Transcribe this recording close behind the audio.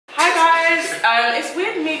It's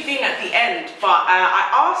weird me being at the end, but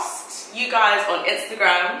I asked you guys on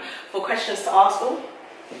Instagram for questions to ask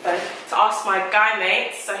my guy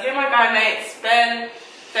mates. So here are my guy mates, Ben,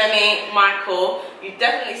 Femi, Michael. You've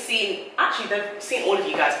definitely seen, actually they've seen all of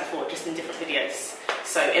you guys before, just in different videos.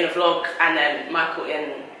 So in a vlog, and then Michael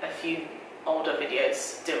in a few older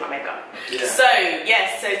videos doing my makeup. Yeah. So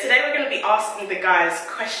yes, so today we're going to be asking the guys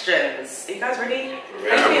questions. Are you guys ready?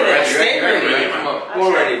 Ready. Come on,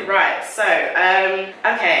 we're ready. Right, so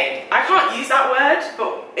okay, I can't use that word,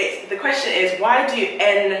 but the question is, why do the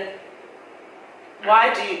N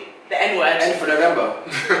word? N for November.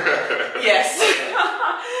 Yes.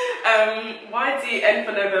 Why do N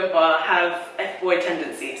for November have F-boy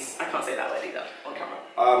tendencies? I can't say that word either on camera.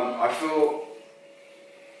 I feel.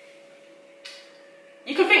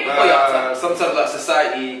 You can think before you answer. Sometimes like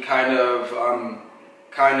society kind of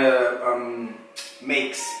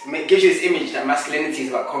gives you this image that masculinity is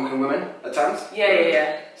about conquering women at times.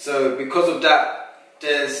 Yeah. So because of that,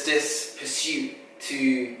 there's this pursuit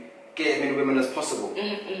to get as many women as possible.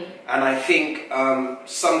 And I think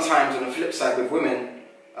sometimes on the flip side with women,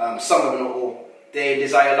 some of them, not all, they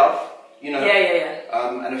desire love. You know,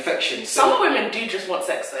 and affection. So, some women do just want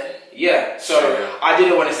sex though. Yeah, so I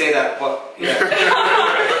didn't want to say that, but yeah.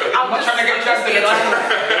 I'm not trying to get just to the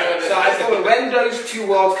So I thought when those two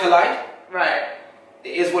worlds collide, right, it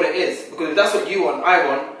is what it is. Because if that's what you want, I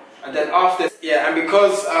want, and then after, and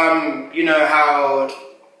because you know how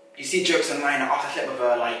you see jokes online. After I slept with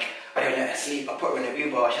her, like I don't let her sleep. I put her in an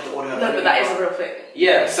Uber. She had to order her. No, but that is a real thing.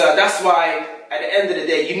 Yeah, so that's why at the end of the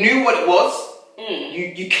day, you knew what it was.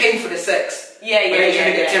 You came for the sex. But then you're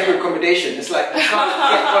trying to get temporary accommodation. It's like you can't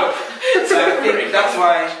get both. So I think that's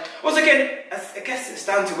why. Also, again, I guess it's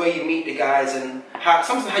down to where you meet the guys and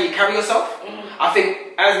sometimes how you carry yourself. I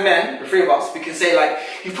think as men, the three of us, we can say like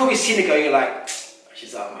you've probably seen a girl. You're like,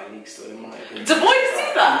 she's out of my league still. Do boys do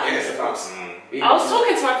that? Yes, of course. I was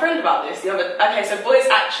talking to my friend about this the other. Okay, so boys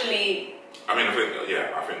actually. I mean,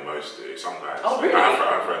 I think most do. Some guys. Oh really? I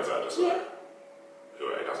have friends that are just like,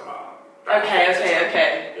 it doesn't matter. Okay.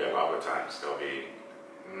 Yeah, but other times they'll be.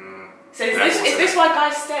 So is this why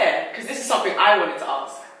guys stare? Because this is something I wanted to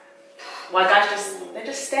ask. Why guys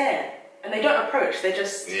just stare and they don't approach? They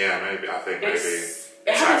just. Yeah, maybe I think it's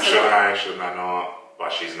like, should I not?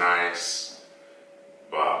 But she's nice.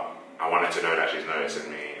 But I wanted to know that she's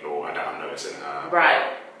noticing me, or that I'm noticing her.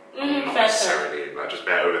 Right. Not necessarily, like just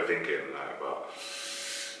better overthinking, like, but.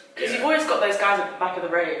 Because you've always got those guys at the back of the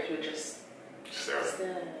rave who just stare.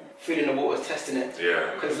 Feeling the waters, testing it.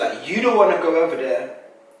 Yeah. Because like you don't want to go over there,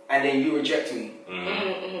 and then you reject me.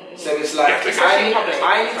 So it's like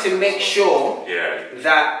I need to make sure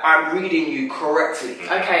that I'm reading you correctly.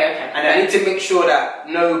 Okay. And I need to make sure that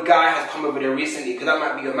no guy has come over there recently, because that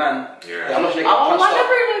might be your man. Yeah. I'm not gonna get punched I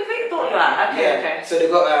never even thought of that. Okay. So they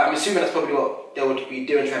got. I'm assuming that's probably what they would be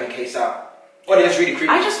doing, trying to case out. Or they're just really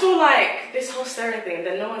creepy. I just feel like this whole staring thing,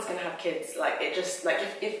 then no one's gonna have kids. Like it just like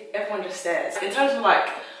if everyone just stares. In terms of like,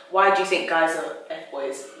 why do you think guys are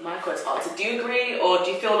F-boys? Michael, it's hard. So do you agree, or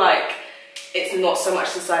do you feel like it's not so much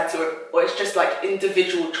society, or it's just like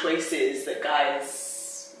individual choices that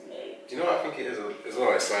guys make? Do you know what I think it is as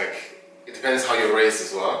well? It's like, it depends how you're raised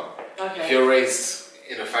as well. Okay. If you're raised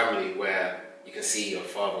in a family where you can see your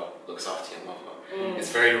father looks after your mother,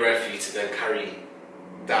 it's very rare for you to then carry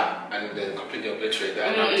that and then completely obliterate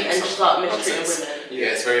that and just start mistreating women. Yeah,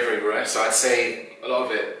 it's very, very rare. So I'd say a lot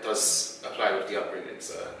of it does apply with the upbringing,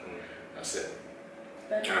 so that's it.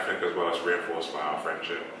 And I think as well it's reinforced by our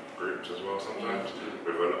friendship groups as well sometimes.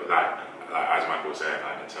 With like as Michael was saying,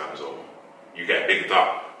 like in terms of you get bigged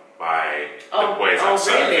up by the boys at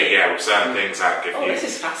certain with certain things, like if this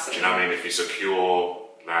is fascinating. Do you know what I mean? If you secure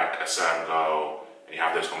like a certain girl and you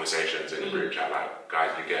have those conversations in the group chat, like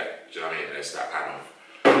guys you get, do you know what I mean? It's that kind of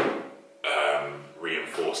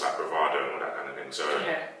reinforce that bravado and all that kind of thing. So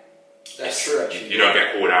that's true actually. You don't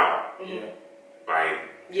get called out by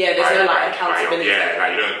there's no like accountability.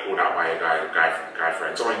 Like you don't get called out by your guy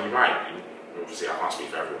friends. I mean, you might. Obviously, I can't speak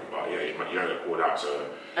for everyone, but you don't get called out. So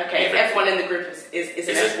if everyone in the group is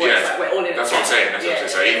an F-boy, it's like we're all in. That's what I'm saying. That's what I'm saying.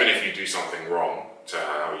 So even if you do something wrong to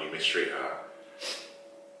her or you mistreat her,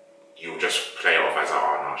 you'll just play it off as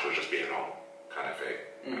she'll just be along kind of thing.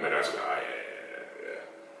 And then that's like,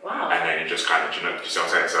 wow. And then you just kind of, you see what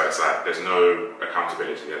I'm saying? So it's like, there's no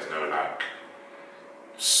accountability, there's no like,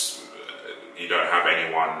 you don't have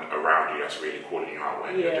anyone around you that's really calling you out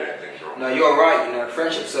when you're doing things wrong. No, you're right, you know,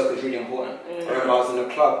 friendship circle is really important. I remember I was in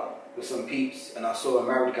a club with some peeps and I saw a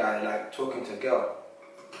married guy like talking to a girl.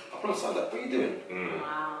 I was like, what are you doing?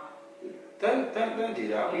 Wow. Don't do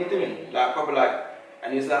that, what are you doing? Like, probably like,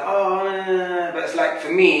 and he was like, but it's like,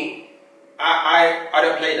 for me, I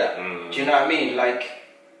don't play that. Do you know what I mean? Like,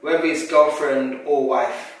 whether it's girlfriend or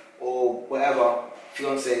wife or whatever,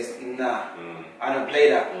 fiancés, nah, I don't play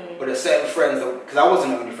that. But there's certain friends, because I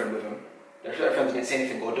wasn't the only friend with him, there's certain friends who didn't say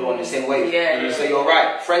anything or do on the same wave. So you're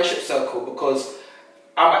right, friendship circle, because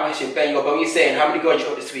I might message Ben, but when you're saying, how many girls you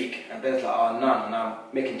got this week? And Ben's like, oh, none, and I'm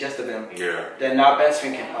making jest of them. Then now Ben's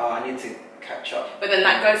thinking, oh, I need to catch up. But then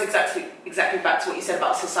that goes exactly back to what you said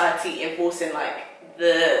about society enforcing, like,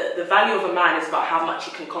 the value of a man is about how much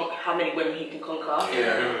he can how many women he can conquer.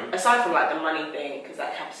 Aside from like the money thing, because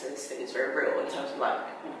that capitalist thing is very real in terms of like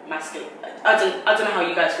masculine. I don't know how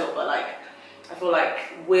you guys feel, but like I feel like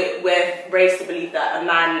we're raised to believe that a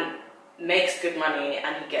man makes good money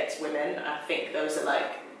and he gets women. I think those are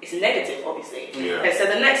like, it's negative, obviously. Okay, so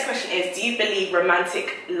the next question is: do you believe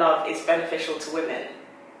romantic love is beneficial to women?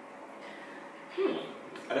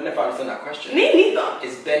 I don't know if I understand that question. Me neither.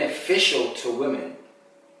 It's beneficial to women.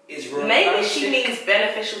 Maybe she means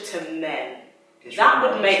beneficial to men. That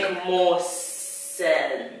would make more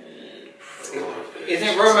sense.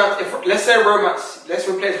 Isn't romance? Let's say romance. Let's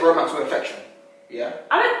replace romance with affection. Yeah.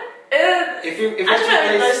 I don't know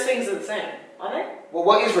if those things are the same. Are they? Well,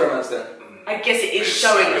 what is romance then? I guess it is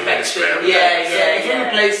showing affection. If you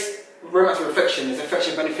replace romance with affection, is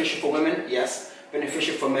affection beneficial for women? Yes.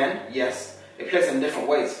 Beneficial for men? Yes. It plays in different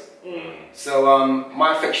ways. So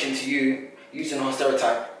my affection to you, using our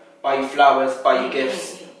stereotype, buy you flowers, buy you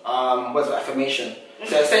gifts, words of affirmation.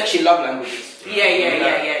 So essentially love languages.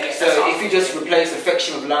 So if you just replace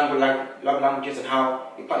affection with love languages and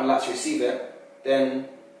how your partner likes to receive it, then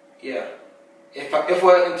if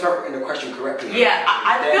we're interpreting the question correctly,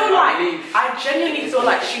 I genuinely feel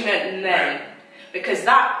like she meant men, because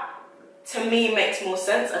that to me makes more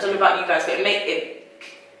sense. I don't know about you guys, but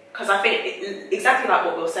because I think exactly like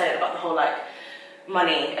what we were saying about the whole like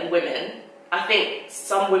money and women. I think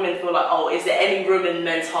some women feel like, oh, is there any room in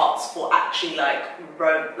men's hearts for actually like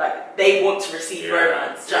they want to receive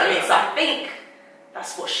romance? Do you know what I mean? So I think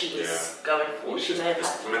that's what she was going for. She may have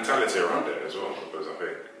had the mentality around it as well, because I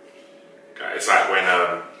think it's like when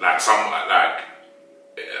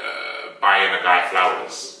buying a guy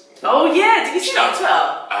flowers. Oh yeah, did you see that on Twitter?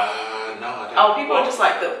 No, I didn't. Oh, people are just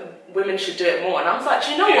like that. Women should do it more, and I was like,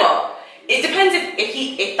 do you know what? It depends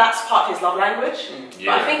if that's part of his love language.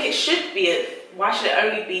 But I think it should be. Why should it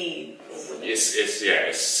only be?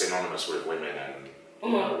 It's synonymous with women and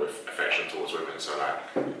with affection towards women. So like,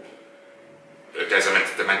 there's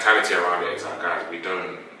the mentality around it is like, guys, we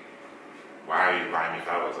don't. Why are you buying me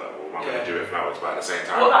flowers? Like, well, I'm going to do with flowers, but at the same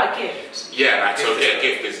time, what about a gift? Yeah, like so, a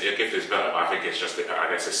gift is better. But I think it's just I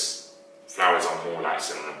guess flowers are more like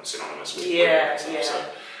synonymous with women. So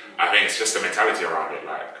I think it's just the mentality around it,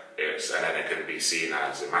 like and then it can be seen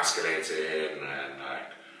as emasculating and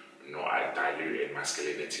like not diluting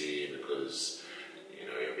masculinity because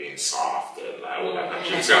you're being soft and like all that kind of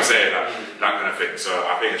shit. See what I'm saying? Like, that kind of thing. So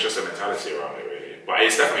I think it's just a mentality around it, really. But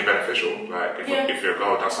it's definitely beneficial. Like if your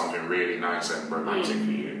girl does something really nice and romantic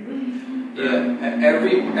for you.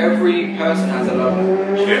 Every person has a love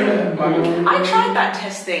language. I tried that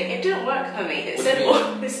testing. It didn't work for me. It said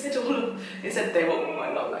they want all my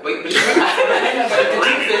love language. But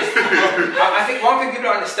I think one thing people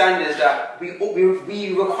don't understand is that we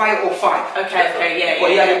require all five. But you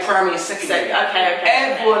have your primary and secondary.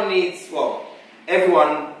 Everyone needs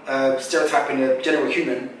everyone stereotyping the general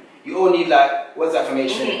human. You all need like words of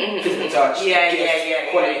affirmation, physical touch,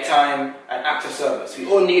 quality time, and acts of service. We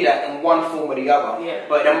all need that in one form or the other.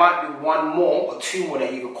 But there might be one more or two more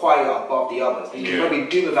that you require above the others. You can maybe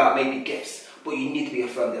do without maybe gifts, but you need to be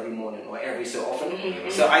affirmed every morning or every so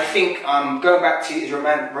often. So I think going back to is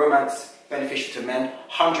romance beneficial to men?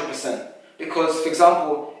 100%. Because for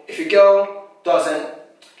example, if your girl doesn't,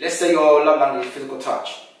 let's say your love language is physical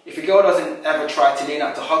touch. If a girl doesn't ever try to lean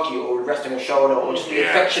out to hug you or rest on your shoulder or just be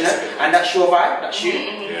affectionate, and that's your vibe, that's you,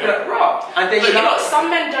 like, raw. And then some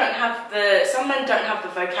men don't have the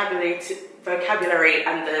vocabulary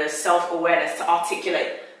and the self-awareness to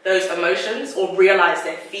articulate those emotions or realize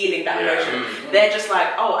they're feeling that emotion. They're just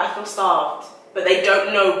like, oh, I feel starved. But they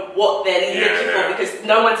don't know what they're looking for because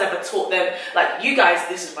no one's ever taught them. Like, you guys,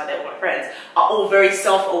 this is why they're all my friends, are all very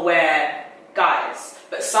self-aware guys.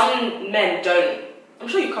 But some men don't. I'm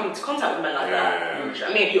sure you come into contact with men like that. You know what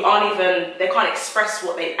I mean, who aren't even, they can't express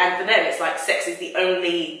what they, and for them it's like sex is the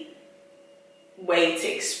only way to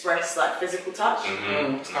express like physical touch.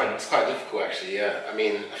 It's quite difficult actually, I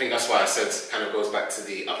mean, I think that's why I said kind of goes back to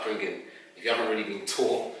the upbringing. If you haven't really been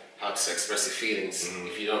taught how to express your feelings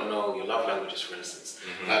if you don't know your love languages, for instance.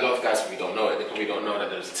 Like a lot of guys probably don't know it. They probably don't know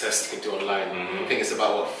that there's a test you can do online. I think it's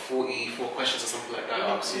about 44 questions or something like that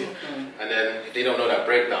asks you. And then if they don't know that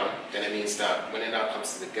breakdown, then it means that when it now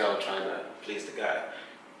comes to the girl trying to please the guy,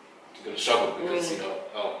 you're going to struggle because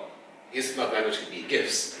his love language could be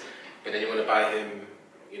gifts, but then you want to buy him,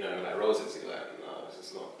 like roses. You're like, no,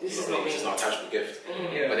 this is not a tangible gift.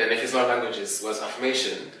 But then if his love language was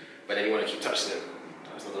affirmation, but then you want to keep touching him,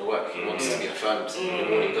 it's not going to work. He wants to be affirmed in the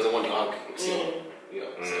morning. He doesn't want your hug.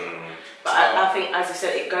 But I think, as you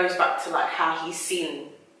said, it goes back to like how he's seen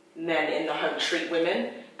men in the home treat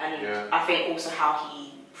women, and I think also how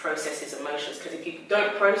he processes emotions. Because if you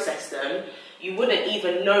don't process them, you wouldn't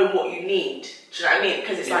even know what you need. Do you know what I mean?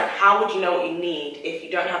 Because it's like, how would you know what you need if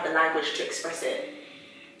you don't have the language to express it?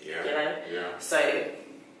 So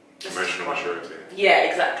emotional maturity. Yeah,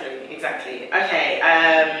 exactly. Okay,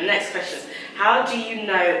 next question. How do you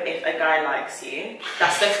know if a guy likes you?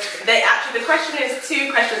 That's the question is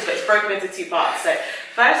 2 questions, but it's broken into 2 parts. So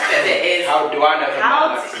first bit of it is, how do I know if a guy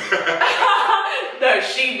likes me? No,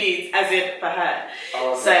 she means as in for her.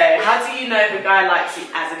 So how do you know if a guy likes you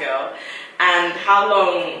as a girl, and how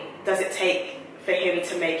long does it take for him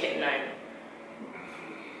to make it known?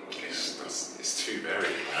 It's too varied,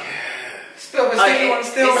 man. It's one of those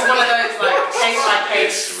like case by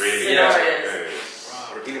case scenarios.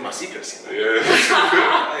 Wow, revealing my secrets.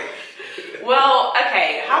 Well,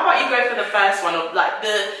 okay. How about you go for the first one of like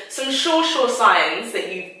some sure signs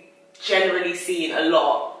that you've generally seen a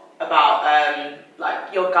lot about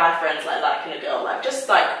like your guy friends like liking a girl, like just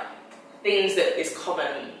like things that is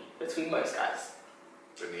common between most guys.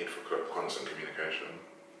 The need for constant communication.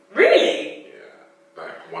 Really? Yeah,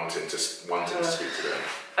 like wanting to speak to them.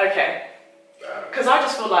 Okay. Because I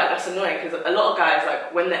just feel like that's annoying, because a lot of guys,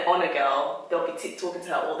 like, when they're on a girl, they'll be talking to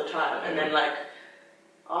her all the time, and then, like,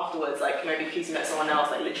 afterwards, like, maybe if he's met someone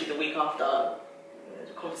else, like, literally the week after,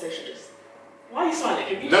 the conversation just... Why are you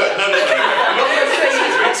smiling? No.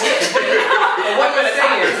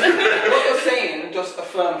 What you're saying just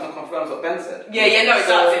affirms and confirms what Ben said. Yeah, it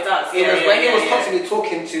does. When he was constantly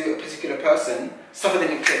talking to a particular person, something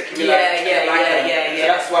didn't click. So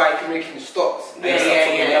that's why communication stops. And he's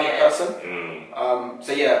talking to another person.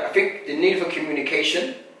 So I think the need for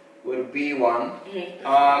communication would be one.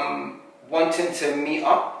 Wanting to meet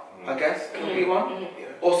up, I guess, could be one.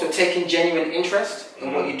 Also taking genuine interest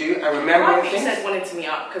in what you do and remembering things. You said wanting to meet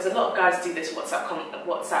up, because a lot of guys do this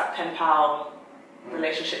WhatsApp pen pal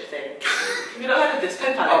relationship thing. Have you not heard of this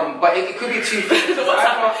pen pal? But it could be 2 things.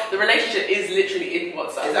 The relationship is literally in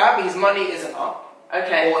WhatsApp. It's either his money isn't up, or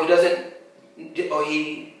he doesn't, or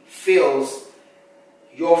he feels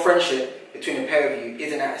your friendship between the pair of you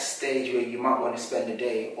isn't at a stage where you might want to spend a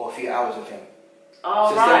day or a few hours with him.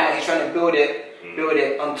 Oh, so he's trying to build it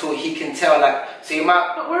until he can tell, like, so you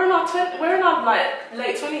might... But we're in our like,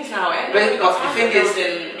 late 20s now, eh? But the thing is,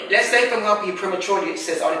 let's say, for example, he prematurely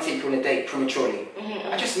says, I want to take you on a date prematurely.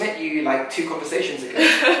 I just met you, like, 2 conversations ago.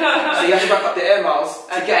 So you have to back up the air miles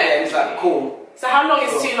to get there, and it's like, cool. So how long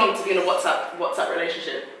is too long to be in a WhatsApp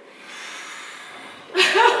relationship?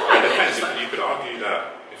 It depends. You could argue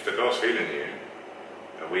that if the girl's feeling you,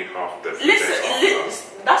 a week after,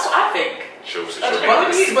 that's what I think.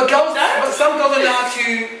 But some girls are allowed to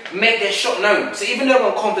make their shot known. So even though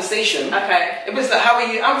we're in conversation, if it's like, how are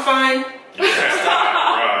you? I'm fine.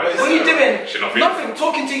 What are you doing? Nothing.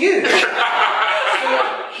 Talking to you. So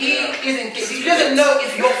he doesn't know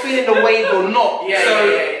if you're feeling the wave or not.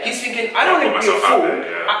 He's thinking, I don't want to be a fool.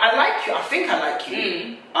 I like you. I think I like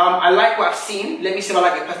you. I like what I've seen. Let me see if I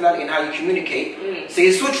like your personality and how you communicate. So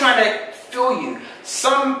he's still trying to feel you.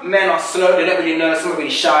 Some men are slow, they don't really know, some are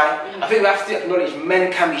really shy. I think we have to acknowledge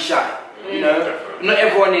men can be shy. You know? Not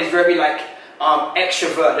everyone is very like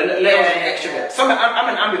extrovert. They're not extrovert. I'm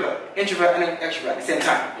an ambivert, introvert and an extrovert at the same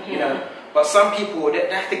time. You know? But some people they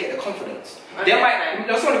have to get the confidence. They might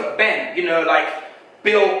someone like Ben, you know, like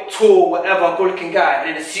built, tall, whatever, good looking guy, and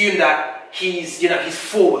then assume that he's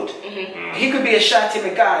forward. He could be a shy,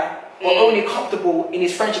 timid guy, or only comfortable in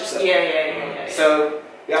his friendship circle. So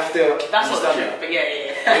you have to. That's not the truth, but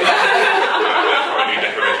That's probably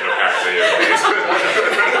definition of character.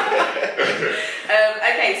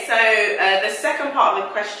 Okay, so the second part of the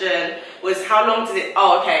question was how long does it?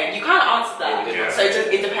 Oh, okay, you kind of answered that. So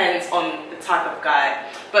it depends on the type of guy.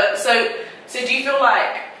 But so do you feel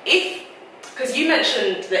like because you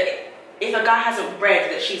mentioned that if a guy hasn't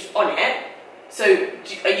read that she's on it, so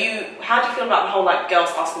how do you feel about the whole like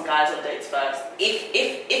girls asking guys on dates first?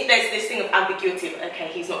 If there's this thing of ambiguity of okay,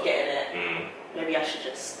 he's not getting it, maybe I should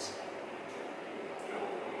just.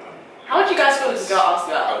 How would you guys feel if a girl asked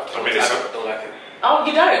you out? I mean, I don't like it. Oh,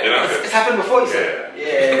 you don't? You know? It's happened before, you said?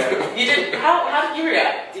 Yeah. You did? How did you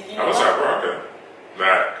react? Did you? I was like, bro, okay.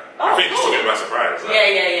 Like, I think it just took me by surprise. Like,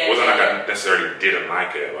 yeah. It wasn't like I necessarily didn't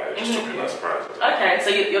like it, but it just took me by surprise. Okay, so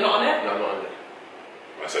you're not on it? No, I'm not on it.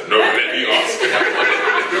 I said, no, let me ask. No,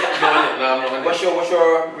 I'm not on it. What's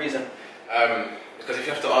your reason? Because if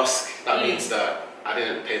you have to ask, that means that I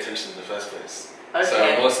didn't pay attention in the first place. Okay. So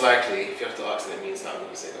most likely, if you have to ask, then it means that I'm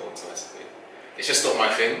going to say no automatically. It's just not my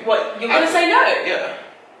thing. What, you're going to say no? Yeah.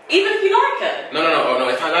 Even if you like her? No.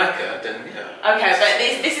 If I like her, then yeah. Okay, but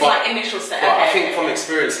this is like initial set. But okay. I think from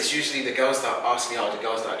experience, it's usually the girls that ask me out, the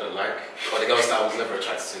girls that I don't like, or the girls that I was never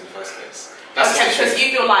attracted to in the first place. That's okay, because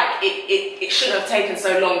you feel like it shouldn't have taken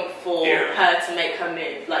so long for her to make her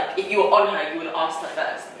move. Like, if you were on her, you would have asked her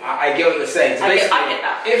first. I get what you're saying. So I get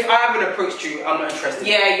that. If I haven't approached you, I'm not interested.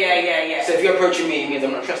 Yeah. So if you're approaching me, it means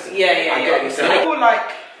I'm not interested. Yeah. I get what you're saying. I feel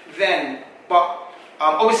like then, but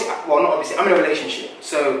obviously, well, not obviously, I'm in a relationship.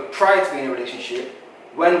 So prior to being in a relationship,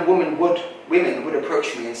 when women would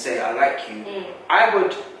approach me and say, I like you, I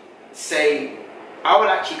would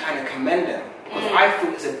actually kind of commend them. Because I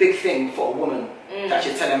feel it's a big thing for a woman that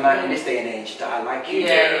you tell a man in this day and age that I like you.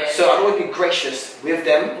 So I'd always be gracious with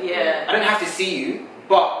them. I don't have to see you,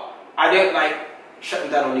 but I don't like shut them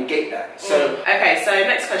down or negate that. So okay, so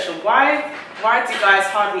next question. Why do guys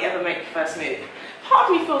hardly ever make the first move? Part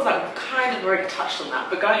of me feels like we've kind of already touched on that,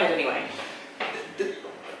 but go ahead anyway.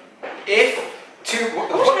 It's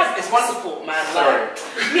one support, man. Sorry.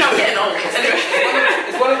 Like, I'm getting old. Anyway.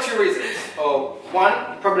 It's one of two reasons. One,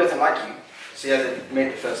 he probably doesn't like you. So he hasn't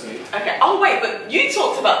made the first move. Okay. Oh wait, but you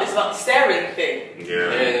talked about the staring thing.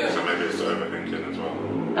 Yeah. So maybe it's overthinking as well.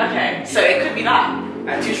 Okay, so it could be that.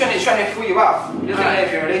 And he's trying to fool you out. He doesn't know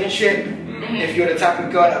if you're in a relationship, if you're the type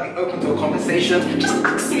of girl that'll be open to a conversation. Just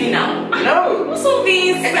ask me now. No. What's all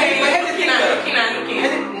these looking at?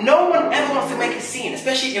 No one ever wants to make a scene,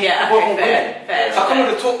 especially if fair. So I come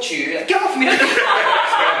over to talk to you. Like, get off me.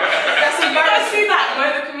 That's you guys see that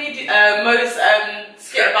Mo's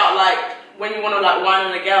skit about like when you want to like whine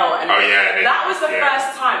on a girl, and that was the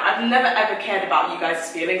first time. I've never ever cared about you guys'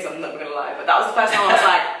 feelings. I'm not gonna lie, but that was the first time I was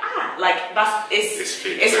like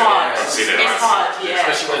it's hard. It's hard,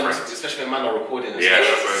 especially when man are recording. Yeah,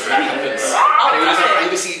 that's what that happens.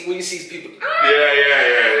 When you see people.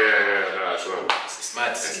 Yeah. No, it's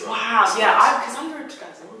mad. Wow. Yeah, because I'm rude to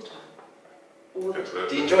guys all the time.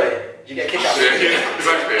 Do you enjoy it? Do you get kicked out? Yeah,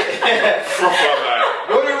 exactly. Proper like.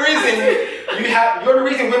 You're the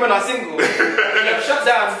reason women are single. You have shut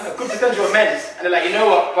down a good percentage of men, and they're like, you know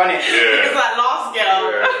what, run it. It's like last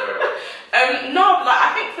girl. No, like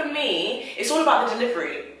I think for me, it's all about the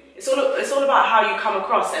delivery. It's all about how you come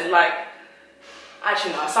across, and like,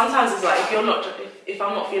 actually no. Sometimes it's like if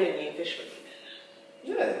I'm not feeling you, fish for me.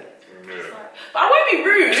 Yeah. But I won't be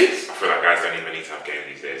rude. I feel like guys don't even need to have game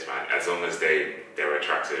these days, man. As long as they're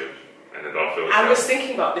attractive and they don't feel. I was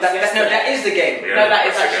thinking about this. No, that is the game. Yeah, no, that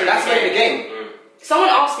is actually that's the game. Someone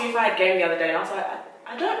asked me if I had game the other day, and I was like,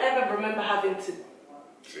 I don't ever remember having to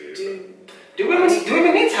do. Do women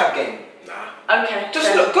need to have game? Nah. Okay.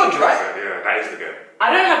 Just look good, right? Yeah, that is the game.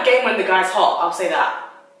 I don't have game when the guy's hot. I'll say that.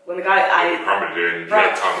 When the guy, You're probably doing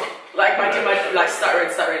red tongue. Like I do my stuttering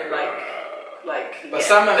like. But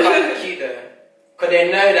some men find it cute though. Because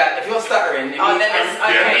they know that if you're stuttering, it means I know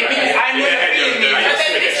the feeling. But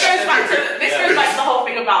then this goes back to the whole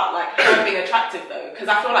thing about like her being attractive though, because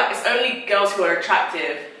I feel like it's only girls who are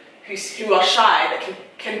attractive who are shy that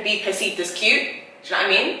can be perceived as cute. Do you know what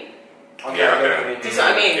I mean? Okay. Do you know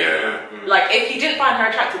what I mean? Yeah. Like if he didn't find her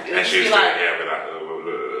attractive, it would just be like.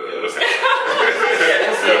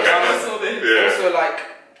 Also, like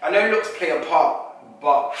I know looks play a part.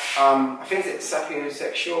 But I think it's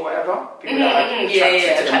sapiosexual or whatever. People that are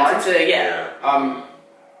attracted to the mind.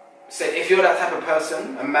 So if you're that type of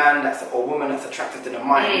person, a man or woman that's attracted to the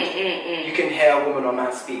mind, you can hear a woman or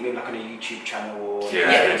man speak maybe like on a YouTube channel or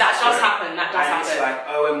that does happen. That does happen. It's like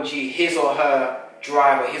OMG, his or her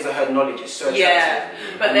drive or his or her knowledge is so attractive.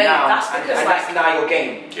 But then that's because that's now your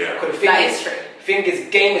game. Yeah. That is true. The thing is,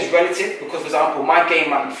 game is relative because, for example, my game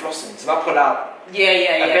might be flossing. So if I pull out a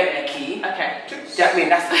Bentley key, that means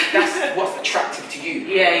that's what's attractive to you.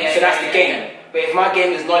 So that's the game. But if my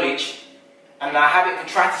game is knowledge, and I haven't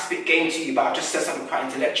tried to spit game to you, but I've just said something quite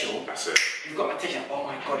intellectual, that's it. You've got my attention. Oh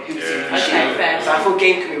my god, who's he? Fair. So I feel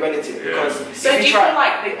game can be relative because. So do you feel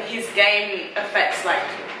like his game affects like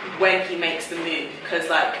when he makes the move? Because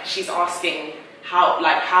like she's asking. How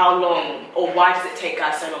long or why does it take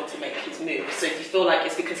guys so long to make his move? So do you feel like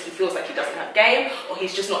it's because he feels like he doesn't have game, or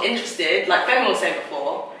he's just not interested, like Femi was saying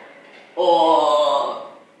before, or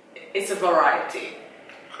it's a variety?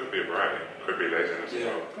 Could be a variety. Could be laziness as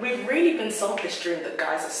well. We've really been sold this dream that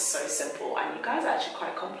guys are so simple, and you guys are actually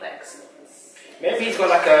quite complex. Maybe he's got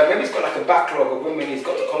like a backlog of women he's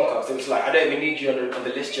got to conquer. So it's like, I don't even need you on the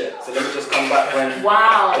list yet. So let me just come back when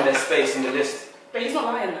there's space in the list. But he's not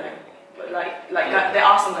lying though. But there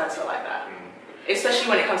are some guys who are like that. Especially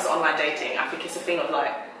when it comes to online dating. I think it's a thing of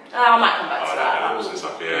like, I might come back to that. Apps and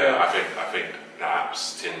stuff. Yeah. I think the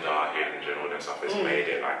apps, Tinder, Hinge, and all that stuff has made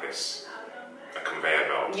it like this a conveyor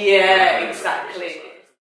belt. Yeah, exactly.